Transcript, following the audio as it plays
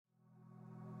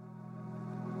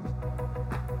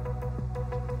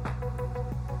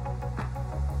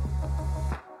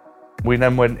We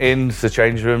then went into the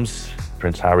change rooms.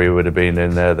 Prince Harry would have been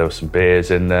in there. There were some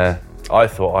beers in there. I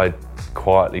thought I'd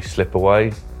quietly slip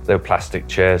away. They were plastic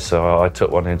chairs, so I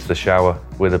took one into the shower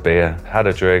with a beer, had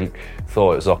a drink,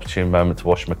 thought it was an opportune moment to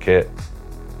wash my kit.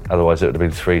 Otherwise, it would have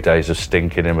been 3 days of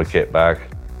stinking in my kit bag.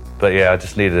 But yeah, I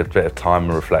just needed a bit of time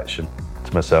and reflection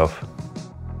to myself.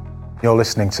 You're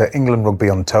listening to England Rugby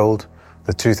Untold,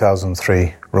 the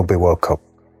 2003 Rugby World Cup.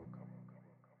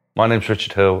 My name's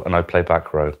Richard Hill and I play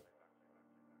back row.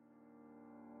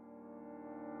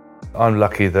 I'm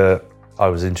lucky that I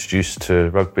was introduced to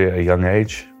rugby at a young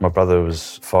age. My brother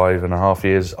was 5.5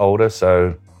 years older,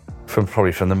 so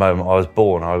probably from the moment I was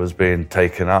born, I was being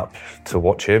taken up to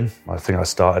watch him. I think I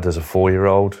started as a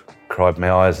 4-year-old, cried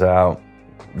my eyes out,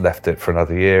 left it for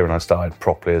another year, and I started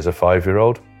properly as a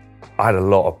 5-year-old. I had a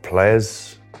lot of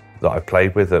players that I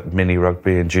played with at mini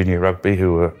rugby and junior rugby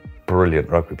who were brilliant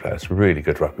rugby players, really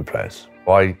good rugby players.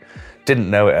 I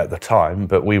didn't know it at the time,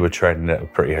 but we were training at a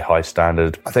pretty high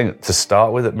standard. I think to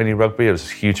start with at mini rugby, it was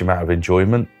a huge amount of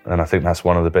enjoyment, and I think that's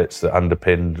one of the bits that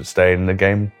underpinned staying in the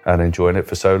game and enjoying it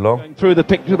for so long. Going through the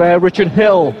picture there, Richard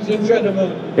Hill.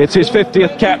 It's his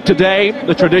 50th cap today.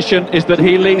 The tradition is that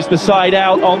he leads the side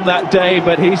out on that day,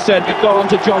 but he said, "Go on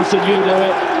to Johnson, you do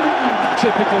it."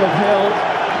 Typical of Hill.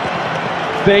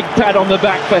 Big pat on the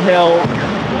back for Hill.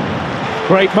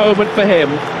 Great moment for him.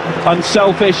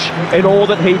 Unselfish in all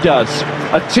that he does.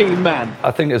 A team man.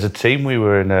 I think as a team we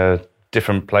were in a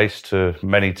different place to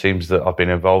many teams that I've been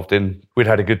involved in. We'd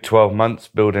had a good 12 months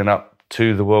building up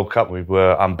to the World Cup. We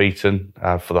were unbeaten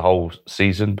for the whole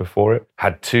season before it.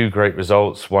 Had 2 great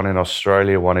results, one in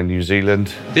Australia, one in New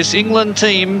Zealand. This England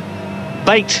team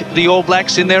baked the All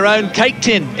Blacks in their own cake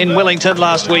tin in Wellington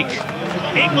last week.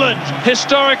 England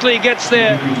historically gets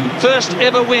their first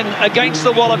ever win against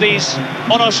the Wallabies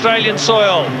on Australian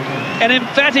soil. An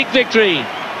emphatic victory.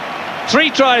 3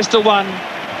 tries to 1,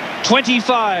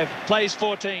 25 plays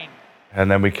 14. And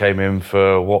then we came in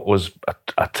for what was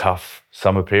a tough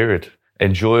summer period.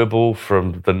 Enjoyable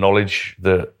from the knowledge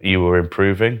that you were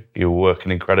improving, you were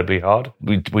working incredibly hard.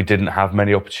 We didn't have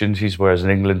many opportunities, whereas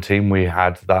an England team, we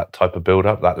had that type of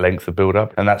build-up, that length of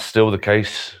build-up. And that's still the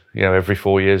case, every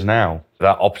 4 years now.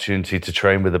 That opportunity to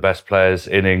train with the best players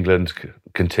in England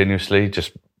continuously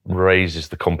just raises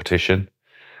the competition.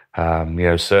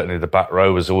 Certainly the back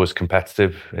row was always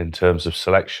competitive in terms of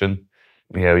selection.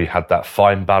 You had that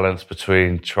fine balance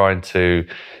between trying to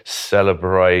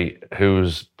celebrate who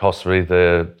was possibly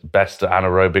the best at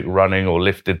anaerobic running or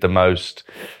lifted the most,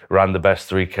 ran the best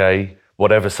 3K.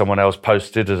 Whatever someone else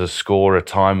posted as a score, a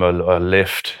time, a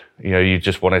lift, you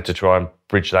just wanted to try and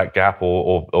bridge that gap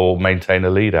or maintain a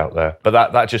lead out there.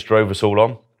 But that just drove us all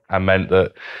on and meant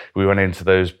that we went into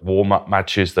those warm-up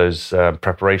matches, those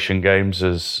preparation games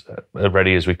as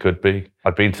ready as we could be.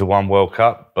 I'd been to one World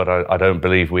Cup, but I don't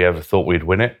believe we ever thought we'd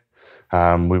win it.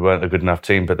 We weren't a good enough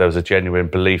team, but there was a genuine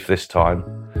belief this time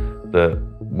that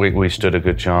we stood a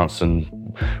good chance,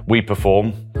 and we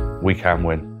perform, we can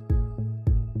win.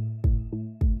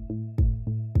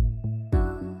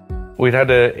 We'd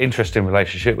had an interesting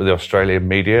relationship with the Australian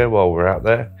media while we were out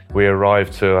there. We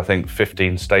arrived to, I think,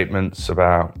 15 statements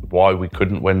about why we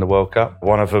couldn't win the World Cup.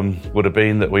 One of them would have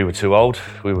been that we were too old.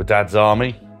 We were Dad's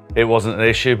army. It wasn't an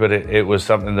issue, but it was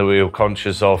something that we were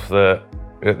conscious of, that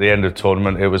at the end of the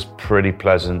tournament, it was pretty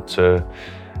pleasant to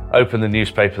open the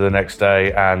newspaper the next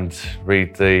day and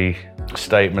read the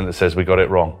statement that says we got it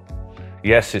wrong.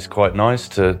 Yes, it's quite nice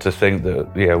to think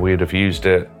that, we'd have used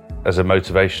it as a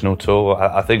motivational tool.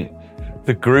 I think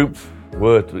the group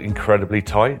were incredibly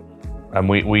tight, and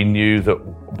we knew that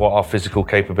what our physical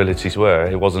capabilities were.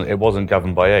 It wasn't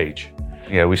governed by age.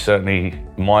 We certainly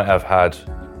might have had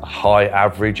a high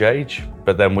average age,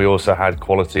 but then we also had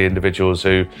quality individuals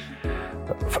who,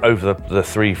 over the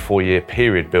 3-4 year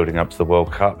period building up to the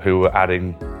World Cup, who were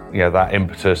adding that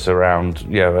impetus around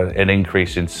an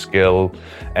increase in skill,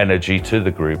 energy to the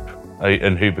group,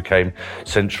 and who became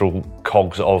central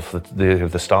cogs of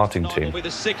the starting team. Will be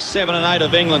the 6, 7 and 8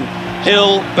 of England.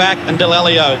 Hill, Back and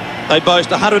Delalio. They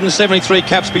boast 173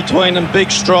 caps between them,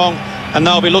 big, strong, and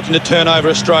they'll be looking to turn over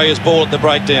Australia's ball at the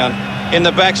breakdown. In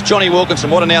the backs, Johnny Wilkinson,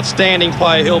 what an outstanding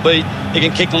player he'll be. He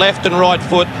can kick left and right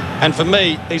foot, and for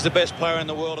me, he's the best player in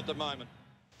the world at the moment.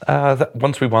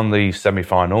 Once we won the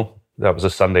semi-final, that was a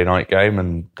Sunday night game,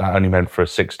 and that only meant for a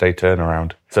 6-day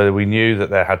turnaround. So we knew that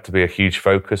there had to be a huge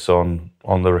focus on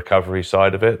the recovery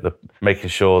side of it, making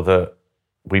sure that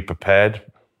we prepared,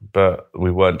 but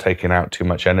we weren't taking out too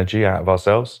much energy out of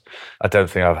ourselves. I don't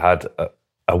think I've had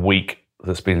a week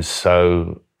that's been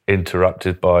so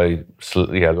interrupted by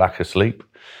lack of sleep.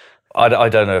 I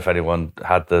don't know if anyone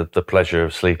had the pleasure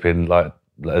of sleeping like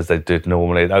as they did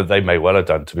normally. They may well have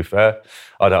done, to be fair.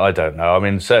 I don't know. I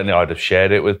mean, certainly I'd have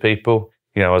shared it with people.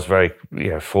 I was very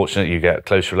fortunate. You get a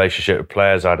close relationship with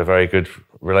players. I had a very good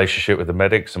relationship with the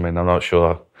medics. I mean, I'm not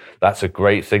sure that's a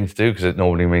great thing to do because it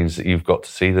normally means that you've got to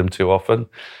see them too often.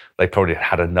 They probably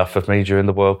had enough of me during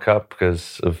the World Cup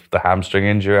because of the hamstring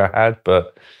injury I had,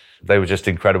 but they were just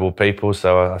incredible people.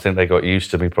 So I think they got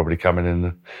used to me probably coming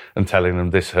in and telling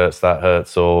them this hurts, that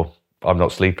hurts, or I'm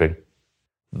not sleeping.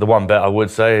 The one bit I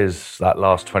would say is that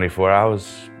last 24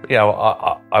 hours,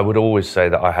 I would always say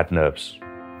that I had nerves.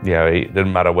 It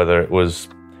didn't matter whether it was,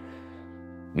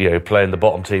 playing the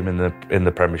bottom team in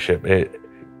the Premiership.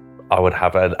 I would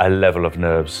have a level of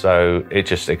nerves. So it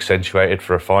just accentuated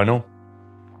for a final.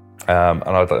 And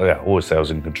I always say I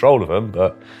was in control of them,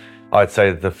 but I'd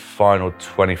say the final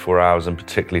 24 hours and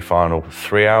particularly final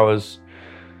 3 hours,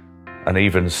 and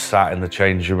even sat in the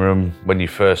changing room when you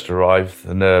first arrive,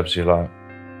 the nerves, you're like,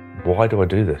 why do I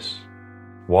do this?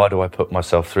 Why do I put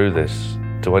myself through this?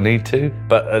 Do I need to?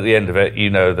 But at the end of it, you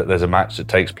know that there's a match that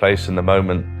takes place, and the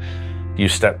moment you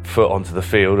step foot onto the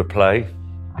field of play,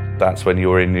 that's when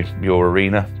you're in your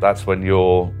arena. That's when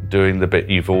you're doing the bit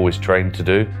you've always trained to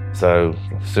do. So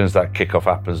as soon as that kickoff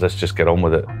happens, let's just get on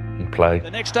with it and play.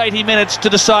 The next 80 minutes to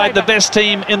decide the best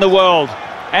team in the world.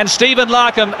 And Stephen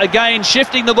Larkham again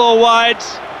shifting the ball wide.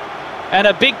 And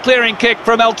a big clearing kick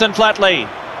from Elton Flatley.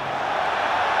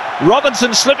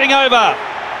 Robinson slipping over.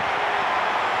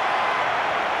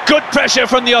 Good pressure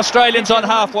from the Australians on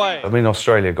halfway. I mean,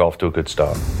 Australia got off to a good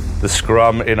start. The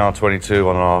scrum in our 22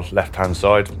 on our left-hand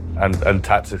side and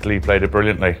tactically played it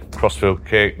brilliantly. Crossfield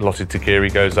kick, Lottie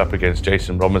Takiri goes up against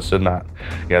Jason Robinson.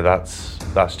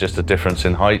 That's just a difference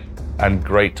in height and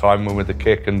great timing with the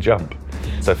kick and jump.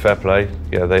 So fair play.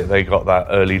 They got that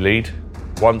early lead.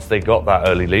 Once they got that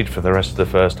early lead for the rest of the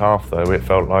first half, though, it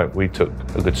felt like we took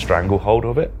a good stranglehold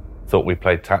of it. Thought we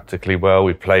played tactically well.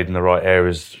 We played in the right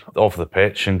areas of the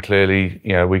pitch, and clearly,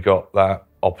 we got that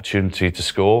opportunity to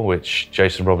score, which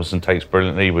Jason Robinson takes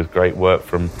brilliantly with great work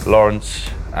from Lawrence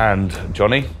and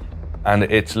Johnny. And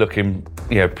it's looking,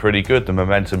 pretty good. The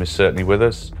momentum is certainly with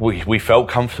us. We felt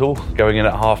comfortable going in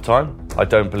at half-time. I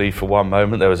don't believe for one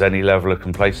moment there was any level of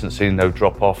complacency, no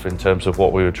drop-off in terms of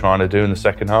what we were trying to do in the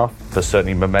second half. But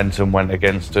certainly momentum went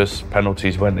against us,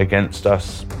 penalties went against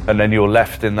us. And then you're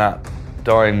left in that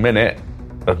dying minute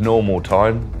of normal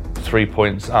time, 3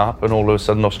 points up, and all of a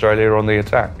sudden Australia are on the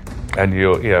attack. And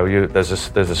there's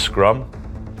a scrum.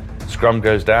 Scrum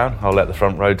goes down. I'll let the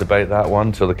front row debate that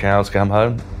one till the cows come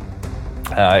home.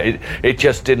 It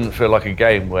just didn't feel like a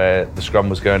game where the scrum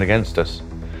was going against us.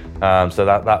 So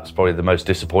that's probably the most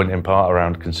disappointing part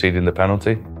around conceding the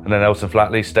penalty. And then Elton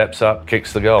Flatley steps up,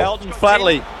 kicks the goal. Elton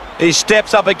Flatley, he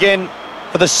steps up again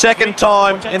for the second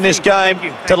time in this game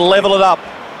to level it up.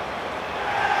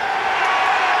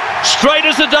 Straight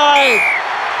as a die.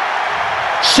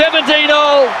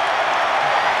 17-all.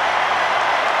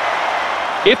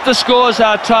 If the scores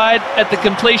are tied at the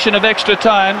completion of extra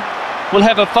time, we'll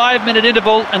have a 5-minute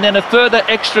interval and then a further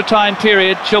extra time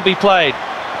period shall be played.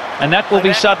 And that will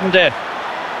be sudden death.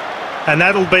 And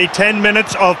that'll be 10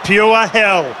 minutes of pure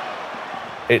hell.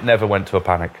 It never went to a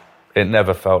panic. It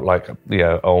never felt like,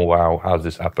 oh wow, how's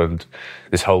this happened?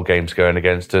 This whole game's going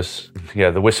against us.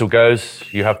 The whistle goes,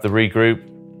 you have the regroup,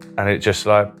 and it's just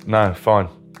like, no, fine.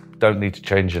 Don't need to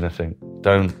change anything.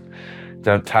 Don't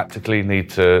tactically need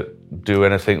to do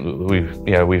anything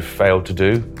we've failed to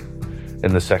do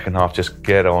in the second half. Just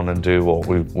get on and do what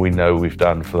we know we've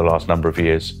done for the last number of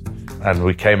years. And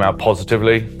we came out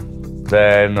positively.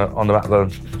 Then on the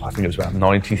I think it was about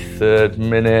 93rd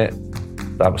minute,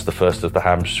 that was the first of the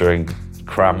hamstring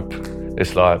cramp.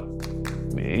 It's like,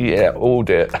 all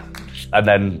it. And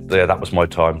then that was my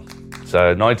time.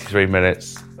 So 93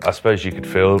 minutes, I suppose you could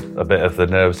feel a bit of the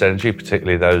nervous energy,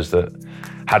 particularly those that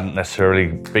hadn't necessarily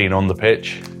been on the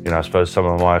pitch. I suppose some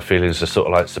of my feelings are sort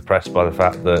of like suppressed by the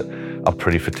fact that I'm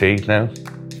pretty fatigued now.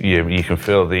 You can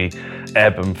feel the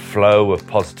ebb and flow of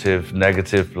positive,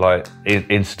 negative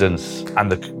incidents,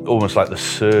 and almost like the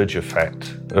surge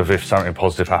effect of if something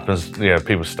positive happens,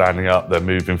 people standing up, they're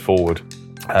moving forward.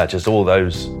 Just all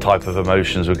those type of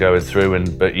emotions were going through,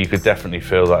 but you could definitely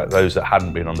feel that those that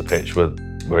hadn't been on the pitch were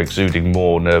exuding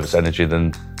more nervous energy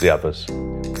than the others.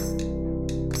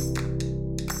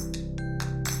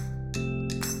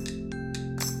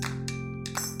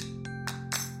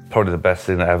 Probably the best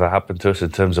thing that ever happened to us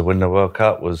in terms of winning the World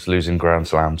Cup was losing Grand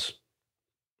Slams.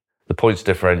 The points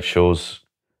differentials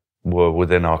were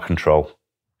within our control.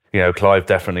 Clive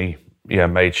definitely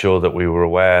made sure that we were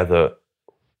aware that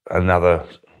another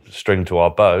string to our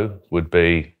bow would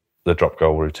be the drop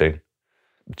goal routine.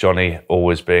 Johnny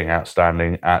always being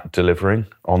outstanding at delivering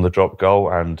on the drop goal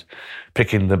and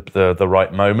picking the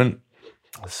right moment.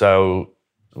 So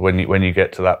when you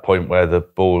get to that point where the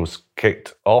ball's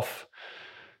kicked off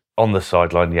on the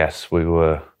sideline, yes, we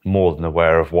were more than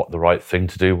aware of what the right thing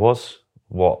to do was,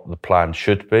 what the plan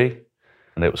should be,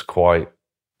 and it was quite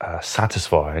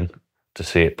satisfying to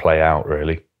see it play out,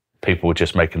 really. People were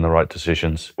just making the right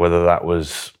decisions, whether that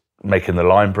was making the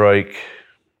line break,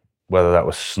 whether that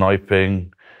was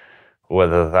sniping,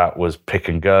 whether that was pick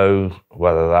and go,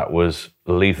 whether that was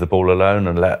leave the ball alone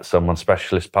and let someone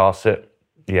specialist pass it.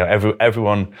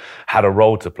 Everyone had a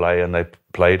role to play and they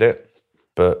played it.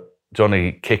 But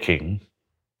Johnny kicking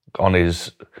on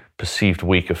his perceived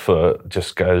weaker foot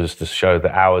just goes to show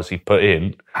the hours he put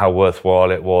in, how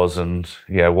worthwhile it was, and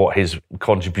what his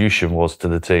contribution was to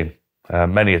the team.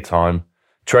 Many a time,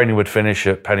 training would finish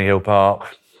at Pennyhill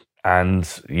Park, and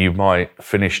you might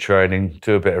finish training,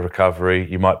 do a bit of recovery,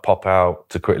 you might pop out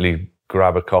to quickly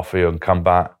grab a coffee and come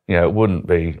back. It wouldn't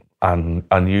be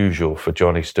unusual for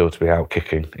Johnny still to be out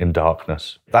kicking in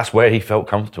darkness. That's where he felt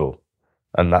comfortable.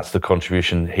 And that's the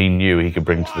contribution he knew he could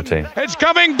bring to the team. It's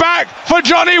coming back for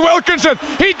Jonny Wilkinson.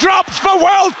 He drops for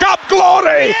World Cup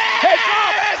glory. Yes!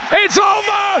 It's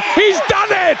over. He's done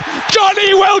it.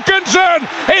 Jonny Wilkinson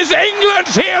is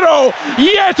England's hero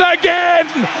yet again.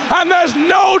 And there's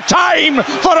no time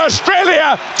for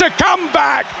Australia to come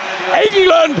back.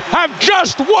 England have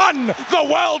just won the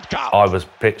World Cup. I was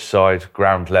pitch side,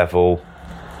 ground level,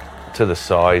 to the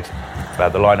side.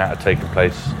 The line out had taken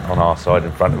place on our side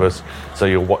in front of us, so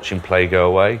you're watching play go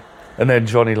away. And then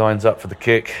Johnny lines up for the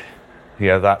kick.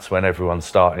 That's when everyone's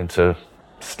starting to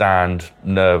stand,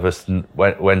 nervous.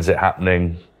 When's it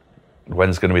happening?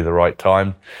 When's going to be the right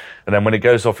time? And then when it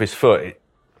goes off his foot,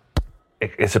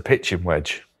 it's a pitching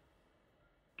wedge.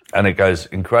 And it goes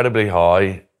incredibly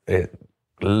high. It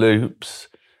loops.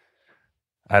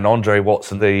 And Andre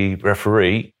Watson, the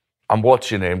referee, I'm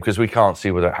watching him because we can't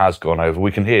see whether it has gone over.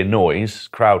 We can hear noise,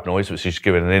 crowd noise, which is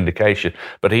giving an indication.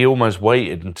 But he almost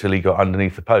waited until he got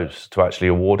underneath the post to actually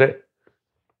award it.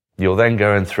 You're then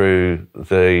going through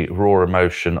the raw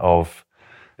emotion of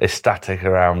ecstatic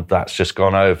around that's just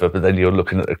gone over, but then you're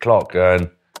looking at the clock going,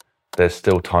 there's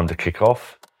still time to kick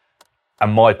off.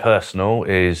 And my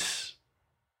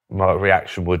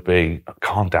reaction would be,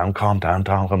 calm down.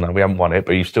 We haven't won it,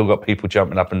 but you've still got people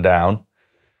jumping up and down.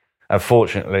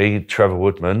 Unfortunately, Trevor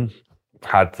Woodman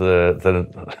had the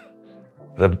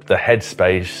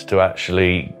headspace to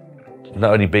actually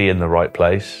not only be in the right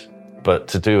place, but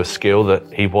to do a skill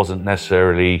that he wasn't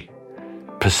necessarily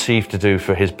perceived to do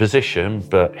for his position,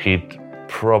 but he'd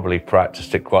probably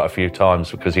practiced it quite a few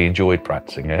times because he enjoyed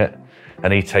practicing it,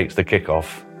 and he takes the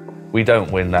kickoff. We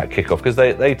don't win that kickoff because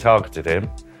they targeted him.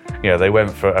 They went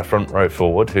for a front row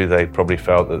forward who they probably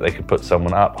felt that they could put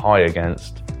someone up high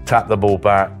against, tap the ball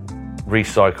back,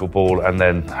 recycle ball, and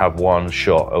then have one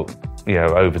shot,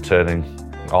 overturning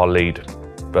our lead.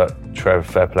 But Trev,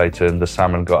 fair play to him, the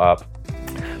Salmon got up,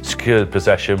 secured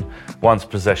possession. Once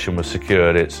possession was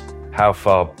secured, it's how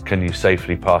far can you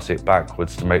safely pass it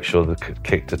backwards to make sure the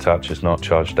kick to touch is not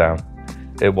charged down.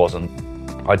 It wasn't.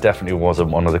 I definitely wasn't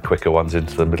one of the quicker ones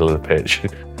into the middle of the pitch.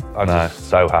 I'm just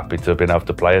so happy to have been able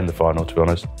to play in the final, to be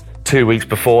honest. 2 weeks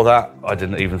before that, I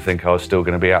didn't even think I was still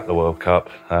going to be at the World Cup.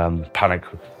 Panic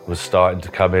was starting to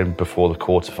come in before the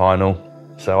quarter-final.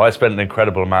 So I spent an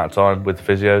incredible amount of time with the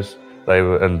physios. They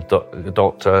were, and the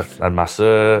doctor and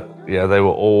masseur, they were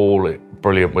all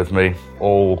brilliant with me,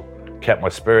 all kept my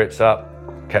spirits up,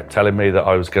 kept telling me that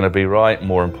I was going to be right.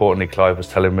 More importantly, Clive was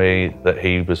telling me that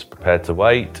he was prepared to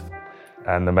wait,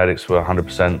 and the medics were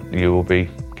 100%, you will be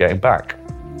getting back.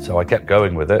 So I kept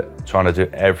going with it, trying to do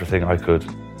everything I could.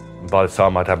 By the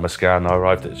time I'd had my scan, I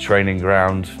arrived at the training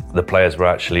ground. The players were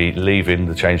actually leaving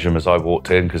the change room as I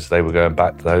walked in because they were going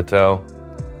back to the hotel.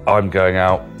 I'm going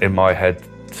out in my head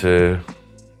to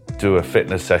do a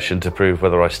fitness session to prove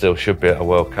whether I still should be at a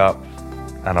World Cup.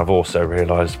 And I've also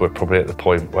realised we're probably at the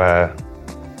point where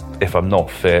if I'm not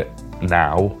fit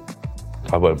now,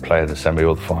 I won't play in the semi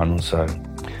or the final. So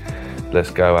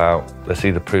let's go out. Let's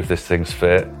either prove this thing's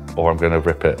fit or I'm going to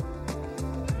rip it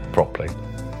properly.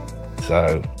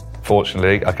 So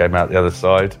fortunately, I came out the other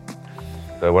side.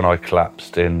 So when I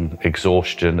collapsed in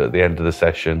exhaustion at the end of the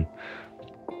session,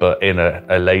 but in an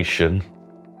elation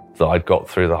that I'd got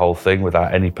through the whole thing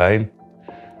without any pain,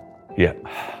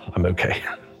 I'm okay.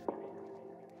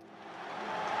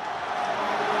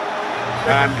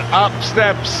 And up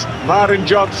steps Martin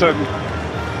Johnson,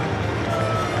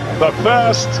 the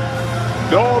first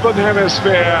Northern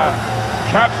Hemisphere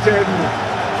captain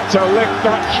to lift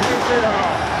that trophy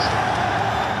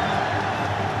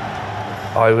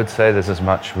I would say there's as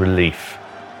much relief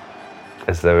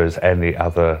as there is any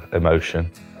other emotion.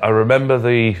 I remember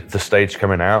the stage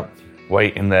coming out,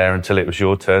 waiting there until it was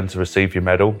your turn to receive your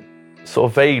medal. Sort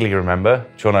of vaguely remember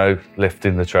Jono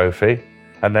lifting the trophy,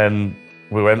 and then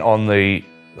we went on the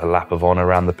lap of honour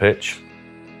around the pitch,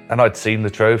 and I'd seen the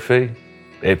trophy.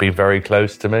 It'd been very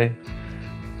close to me,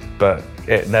 but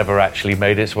it never actually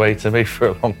made its way to me for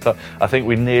a long time. I think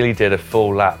we nearly did a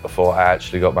full lap before I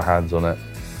actually got my hands on it.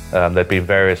 There'd been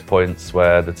various points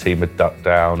where the team had ducked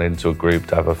down into a group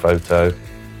to have a photo.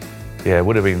 Yeah, it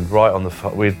would have been right on the...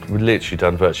 We'd literally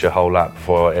done virtually a whole lap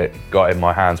before it got in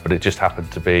my hands, but it just happened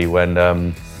to be when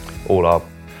all our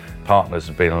partners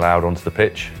had been allowed onto the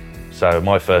pitch. So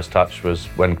my first touch was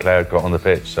when Claire got on the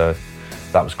pitch, so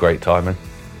that was great timing.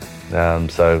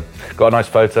 So got a nice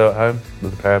photo at home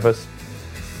with the pair of us.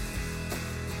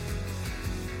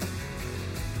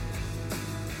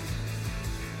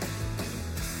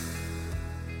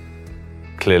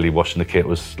 Clearly washing the kit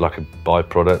was like a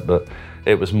byproduct, but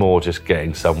it was more just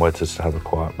getting somewhere to have a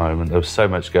quiet moment. There was so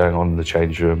much going on in the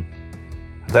change room.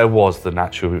 There was the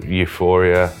natural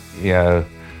euphoria, you know,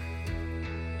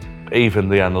 even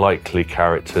the unlikely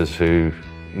characters who,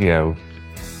 you know,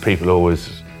 people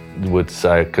always would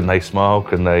say, can they smile?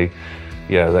 Can they,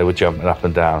 yeah, they were jumping up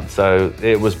and down. So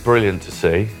it was brilliant to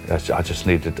see.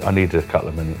 I needed a couple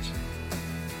of minutes.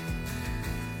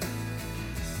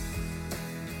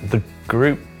 The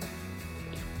group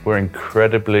were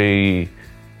incredibly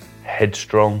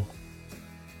headstrong,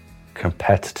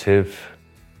 competitive,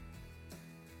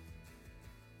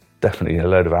 definitely a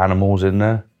load of animals in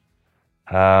there.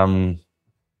 Yeah,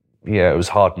 it was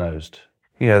hard-nosed.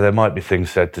 Yeah, there might be things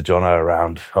said to Jono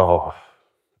around, oh,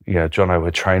 yeah, Jono,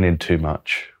 we're training too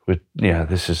much. We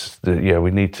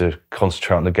need to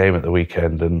concentrate on the game at the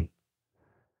weekend, and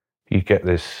you get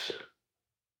this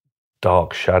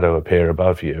dark shadow appear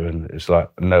above you, and it's like,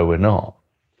 no, we're not.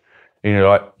 And you're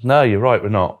like, no, you're right, we're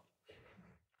not.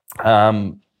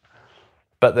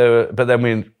 But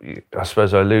then I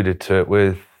suppose I alluded to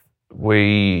it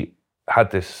we had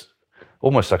this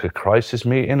almost like a crisis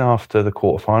meeting after the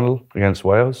quarterfinal against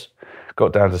Wales.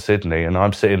 Got down to Sydney, and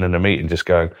I'm sitting in a meeting just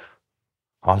going,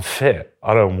 I'm fit.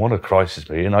 I don't want a crisis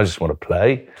meeting. I just want to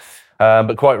play.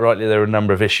 But quite rightly, there were a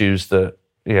number of issues that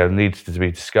needed to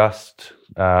be discussed.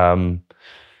 These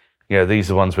are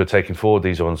the ones we're taking forward.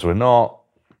 These are ones we're not.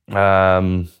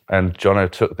 And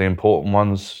Jono took the important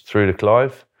ones through to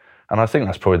Clive. And I think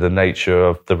that's probably the nature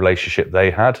of the relationship they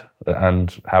had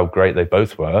and how great they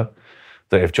both were,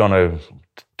 that if Jono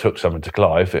took something to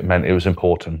Clive, it meant it was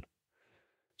important.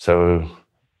 So,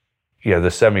 yeah,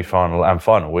 the semi-final and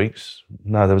final weeks,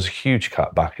 no, there was a huge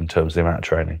cutback in terms of the amount of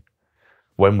training,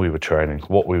 when we were training,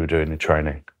 what we were doing in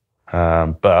training.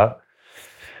 But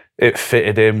it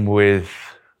fitted in with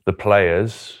the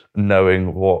players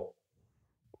knowing what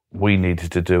we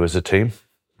needed to do as a team.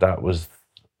 That was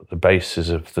the basis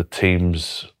of the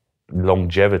team's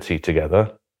longevity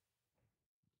together.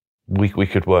 We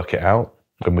could work it out,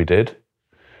 and we did.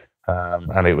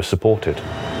 And it was supported.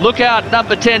 Look out,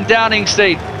 number 10 Downing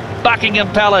Street,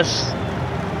 Buckingham Palace.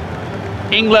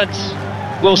 England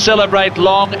will celebrate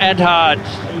long and hard.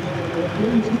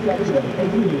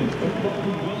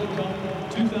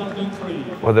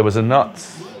 Well, there was a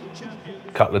nuts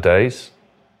couple of days.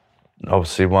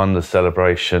 Obviously, one, the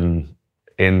celebration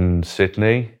in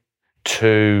Sydney.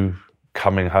 Two,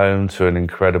 coming home to an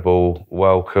incredible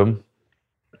welcome.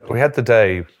 We had the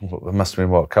day, it must have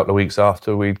been, a couple of weeks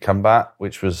after we'd come back,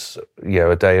 which was,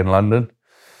 a day in London,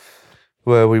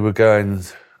 where we were going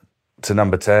to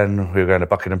number 10, we were going to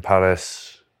Buckingham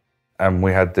Palace, and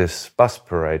we had this bus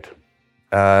parade.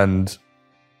 And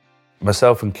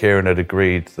myself and Kieran had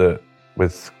agreed that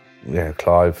with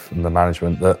Clive and the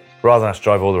management, that rather than us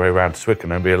drive all the way around to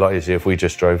Twickenham, it'd be a lot easier if we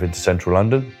just drove into central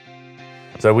London.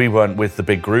 So we weren't with the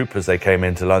big group as they came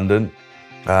into London,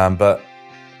 but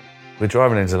we're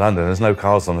driving into London, there's no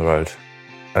cars on the road.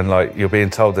 And you're being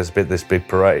told there's this big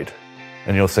parade,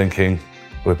 and you're thinking,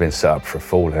 we've been set up for a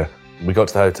fall here. We got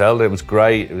to the hotel, it was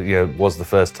great. It was the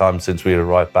first time since we had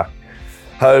arrived back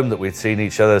home that we'd seen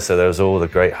each other, so there was all the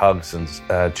great hugs and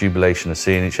jubilation of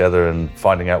seeing each other and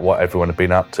finding out what everyone had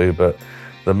been up to. But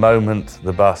the moment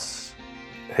the bus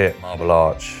hit Marble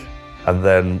Arch, and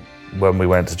then when we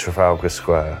went to Trafalgar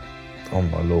Square, oh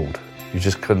my Lord, you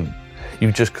just could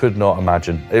not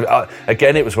imagine.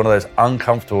 Again, it was one of those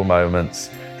uncomfortable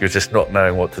moments. You're just not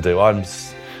knowing what to do. I'm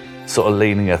sort of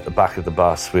leaning at the back of the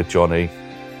bus with Johnny,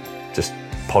 just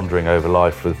pondering over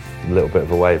life with a little bit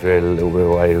of a wave here, a little bit of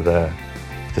a wave there.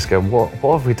 Just going, what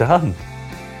have we done?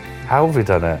 How have we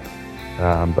done it?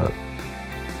 But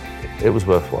it was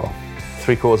worthwhile.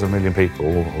 750,000 people,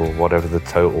 or whatever the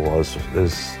total was,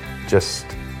 is just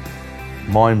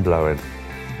mind-blowing.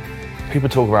 People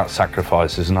talk about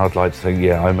sacrifices, and I'd like to think,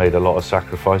 yeah, I made a lot of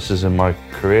sacrifices in my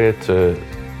career to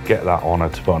get that honour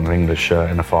to put on an English shirt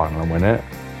in the final and win it.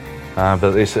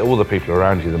 But it's all the people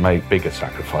around you that make bigger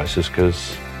sacrifices,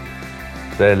 because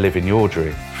they're living your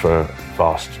dream for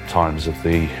vast times of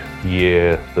the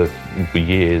year, the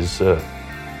years.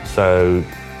 So,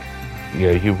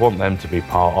 yeah, you want them to be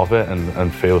part of it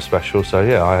and feel special. So,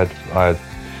 yeah, I had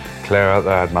Claire out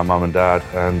there, I had my mum and dad,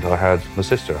 and I had my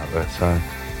sister out there. So,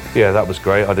 yeah, that was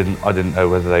great. I didn't know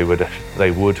whether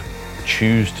they would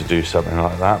choose to do something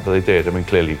like that, but they did. I mean,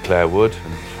 clearly Claire would.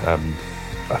 And,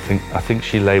 I think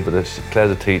she labelled it.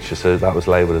 Claire's a teacher, so that was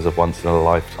labelled as a once in a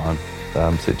lifetime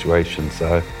situation.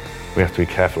 So we have to be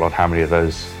careful on how many of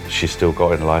those she's still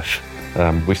got in life.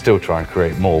 We still try and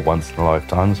create more once in a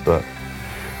lifetimes, but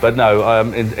no.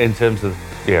 In terms of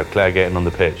Claire getting on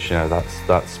the pitch,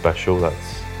 that's special.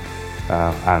 That's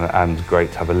and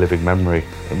great to have a living memory.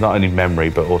 Not only memory,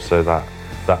 but also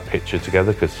that picture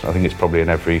together, because I think it's probably in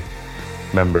every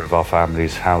member of our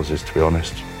family's houses. To be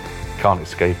honest, can't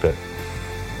escape it.